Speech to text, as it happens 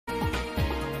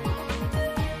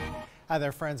Hi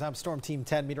there, friends. I'm Storm Team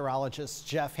 10 meteorologist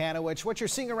Jeff Hanowich. What you're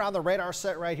seeing around the radar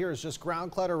set right here is just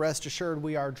ground clutter. Rest assured,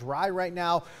 we are dry right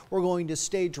now. We're going to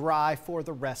stay dry for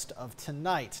the rest of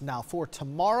tonight. Now, for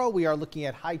tomorrow, we are looking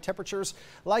at high temperatures,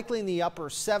 likely in the upper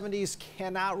 70s.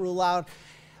 Cannot rule out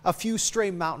a few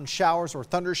stray mountain showers or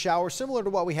thunder showers, similar to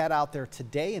what we had out there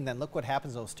today. And then look what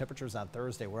happens to those temperatures on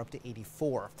Thursday. We're up to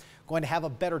 84. Going to have a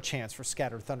better chance for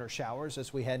scattered thunder showers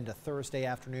as we head into Thursday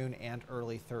afternoon and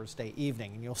early Thursday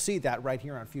evening. And you'll see that right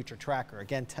here on Future Tracker.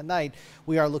 Again, tonight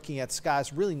we are looking at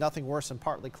skies really nothing worse than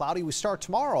partly cloudy. We start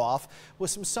tomorrow off with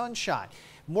some sunshine.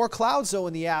 More clouds, though,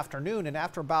 in the afternoon, and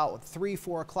after about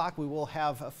 3-4 o'clock, we will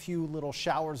have a few little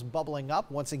showers bubbling up.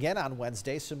 Once again on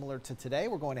Wednesday, similar to today,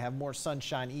 we're going to have more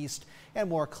sunshine east and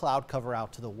more cloud cover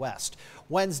out to the west.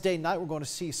 Wednesday night, we're going to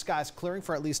see skies clearing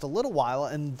for at least a little while,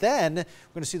 and then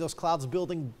we're going to see those clouds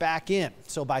building back in.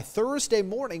 So by Thursday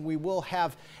morning, we will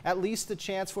have at least the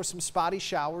chance for some spotty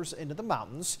showers into the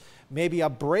mountains. Maybe a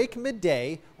break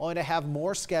midday, only to have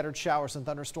more scattered showers and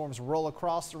thunderstorms roll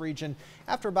across the region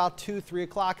after about 2-3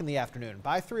 o'clock in the afternoon.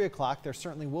 By 3 o'clock, there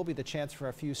certainly will be the chance for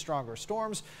a few stronger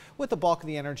storms, with the bulk of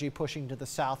the energy pushing to the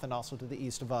south and also to the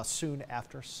east of us soon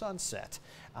after sunset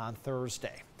on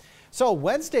Thursday. So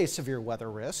Wednesday, severe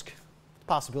weather risk.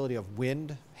 Possibility of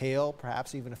wind, hail,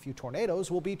 perhaps even a few tornadoes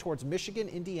will be towards Michigan,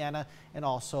 Indiana, and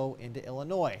also into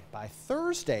Illinois. By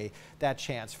Thursday, that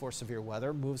chance for severe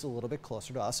weather moves a little bit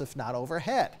closer to us, if not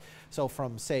overhead. So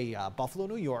from, say, Buffalo,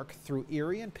 New York, through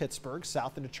Erie and Pittsburgh,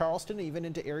 south into Charleston, even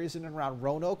into areas in and around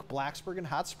Roanoke, Blacksburg, and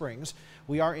Hot Springs,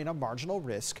 we are in a marginal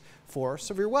risk for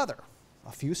severe weather.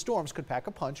 A few storms could pack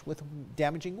a punch, with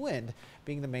damaging wind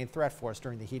being the main threat for us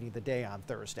during the heat of the day on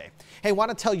Thursday. Hey, want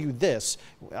to tell you this.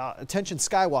 Attention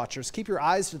sky watchers, keep your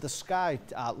eyes to the sky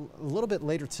a little bit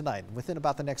later tonight. Within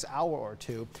about the next hour or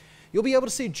two, you'll be able to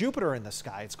see Jupiter in the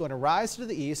sky. It's going to rise to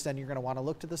the east, and you're going to want to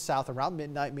look to the south around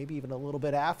midnight, maybe even a little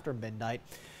bit after midnight.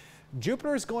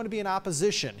 Jupiter is going to be in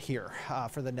opposition here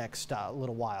for the next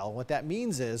little while. What that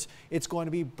means is it's going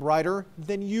to be brighter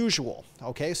than usual.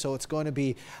 Okay, so it's going to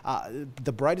be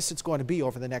the brightest it's going to be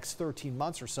over the next 13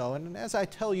 months or so. And as I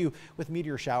tell you, with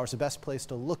meteor showers, the best place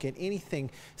to look at anything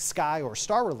sky or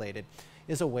star related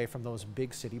is away from those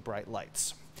big city bright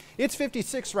lights. It's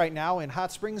 56 right now in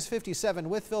Hot Springs, 57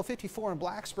 Wytheville, 54 in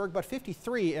Blacksburg, but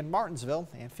 53 in Martinsville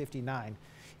and 59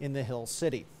 in the Hill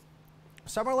City.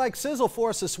 Summer-like sizzle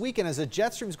for us this weekend as the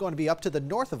jet stream is going to be up to the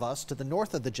north of us, to the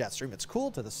north of the jet stream. It's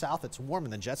cool to the south, it's warm,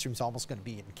 and the jet stream is almost going to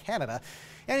be in Canada.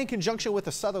 And in conjunction with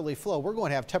the southerly flow, we're going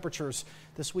to have temperatures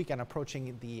this weekend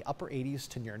approaching the upper 80s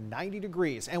to near 90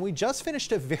 degrees. And we just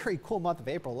finished a very cool month of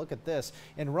April. Look at this.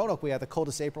 In Roanoke, we had the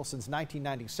coldest April since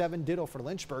 1997. Ditto for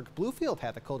Lynchburg. Bluefield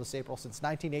had the coldest April since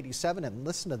 1987. And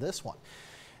listen to this one.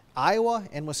 Iowa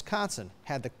and Wisconsin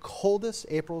had the coldest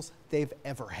Aprils they've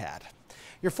ever had.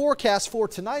 Your forecast for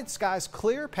tonight, skies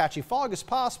clear, patchy fog is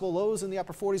possible, lows in the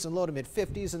upper 40s and low to mid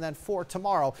 50s. And then for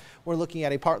tomorrow, we're looking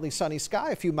at a partly sunny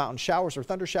sky, a few mountain showers or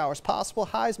thunder showers possible,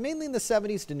 highs mainly in the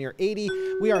 70s to near 80.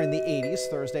 We are in the 80s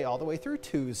Thursday all the way through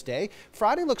Tuesday.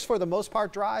 Friday looks for the most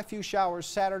part dry, a few showers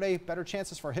Saturday, better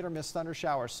chances for hit or miss thunder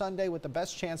showers Sunday, with the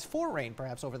best chance for rain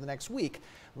perhaps over the next week,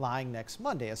 lying next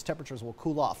Monday as temperatures will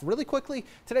cool off. Really quickly,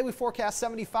 today we forecast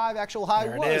 75, actual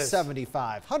high was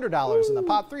 75. $100 in the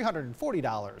pot, $340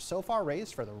 so far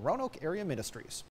raised for the Roanoke Area Ministries.